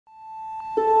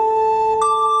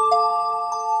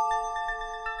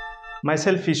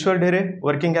Myself, Ishwar Dhere,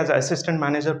 working as Assistant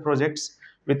Manager Projects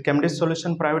with Chemdist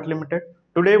Solution Private Limited.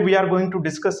 Today, we are going to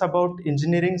discuss about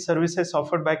engineering services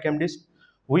offered by Chemdist.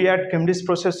 We at Chemdist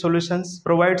Process Solutions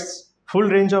provides full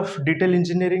range of detail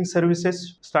engineering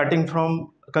services, starting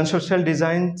from conceptual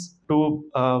designs to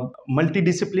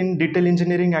multidiscipline detail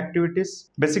engineering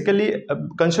activities. Basically,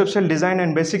 conceptual design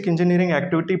and basic engineering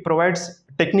activity provides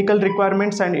technical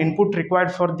requirements and input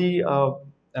required for the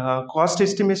cost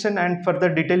estimation and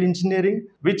further detail engineering,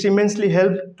 which immensely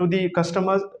help to the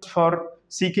customers for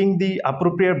seeking the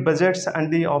appropriate budgets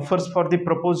and the offers for the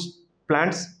proposed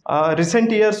plants.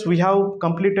 Recent years, we have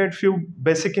completed few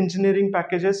basic engineering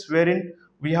packages wherein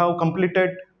we have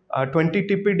completed 20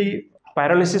 TPD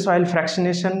pyrolysis oil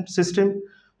fractionation system,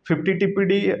 50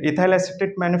 TPD ethyl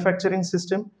acetate manufacturing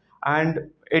system, and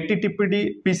 80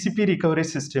 TPD PCP recovery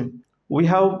system. We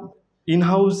have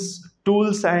in-house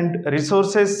tools and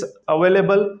resources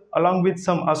available along with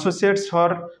some associates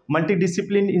for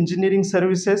multidiscipline engineering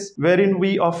services, wherein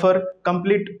we offer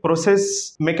complete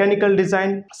process mechanical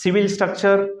design, civil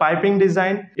structure, piping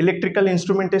design, electrical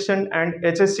instrumentation, and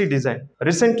HSC design.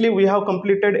 Recently, we have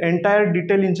completed entire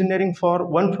detail engineering for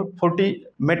 140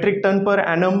 metric ton per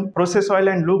annum process oil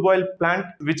and lube oil plant,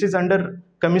 which is under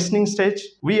commissioning stage.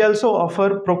 We also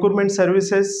offer procurement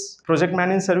services, project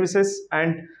management services,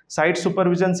 and site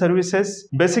supervision services.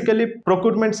 Basically,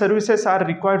 procurement services are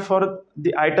required for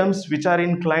the items which are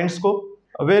in client scope,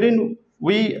 wherein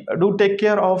we do take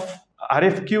care of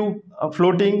RFQ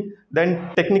floating,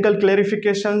 then technical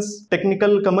clarifications,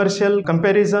 technical commercial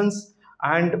comparisons,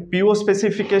 and PO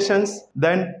specifications,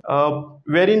 then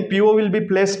wherein PO will be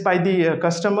placed by the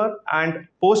customer, and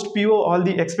post PO all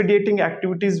the expediting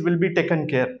activities will be taken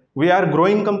care. We are a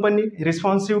growing company,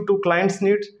 responsive to clients'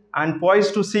 needs and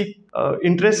poised to seek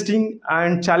interesting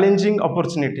and challenging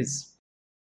opportunities.